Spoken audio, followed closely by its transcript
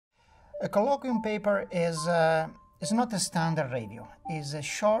A colloquium paper is not a standard review. It's a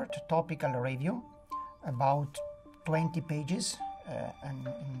short topical review, about 20 pages, and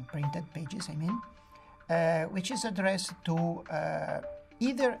in printed pages, I mean, which is addressed to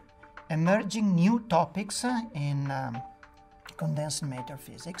either emerging new topics in condensed matter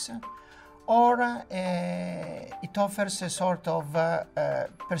physics, or it offers a sort of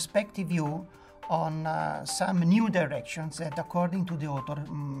perspective view on some new directions that, according to the author,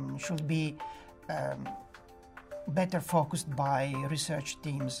 should be better focused by research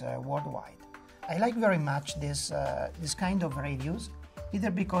teams worldwide. I like very much this kind of reviews,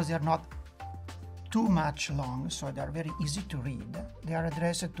 either because they are not too much long, so they are very easy to read. They are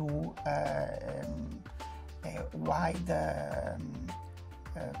addressed to a wide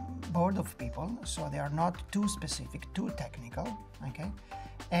board of people, so they are not too specific, too technical, okay?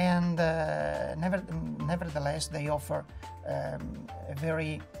 And nevertheless, they offer a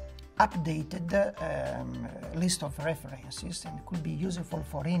very updated list of references, and could be useful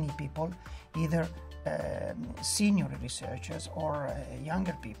for any people, either senior researchers or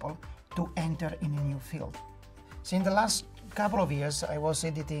younger people, to enter in a new field. So in the last couple of years, I was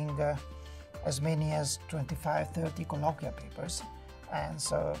editing as many as 25-30 colloquia papers, and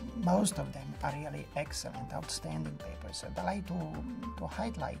so most of them are really excellent, outstanding papers. I'd like to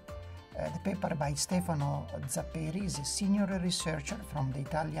highlight the paper by Stefano Zapperi. Is a senior researcher from the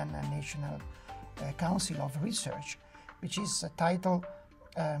Italian National Council of Research, which is titled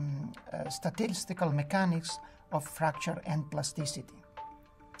Statistical Mechanics of Fracture and Plasticity,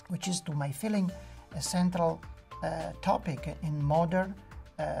 which is, to my feeling, a central topic in modern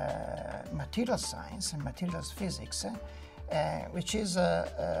material science and materials physics, which is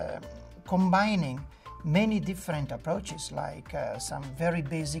combining many different approaches, like some very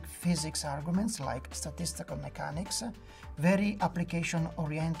basic physics arguments like statistical mechanics, very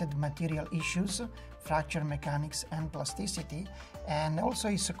application-oriented material issues, fracture mechanics and plasticity, and also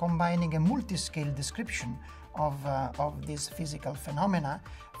is combining a multi-scale description of these physical phenomena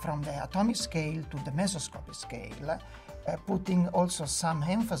from the atomic scale to the mesoscopic scale, putting also some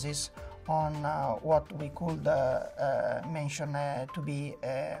emphasis on what we could mention to be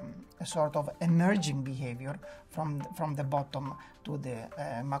a sort of emerging behavior from the bottom to the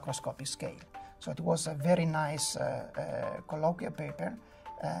macroscopic scale. So it was a very nice colloquia paper,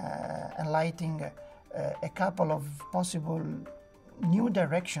 enlightening a couple of possible new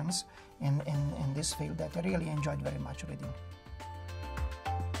directions in this field that I really enjoyed very much reading.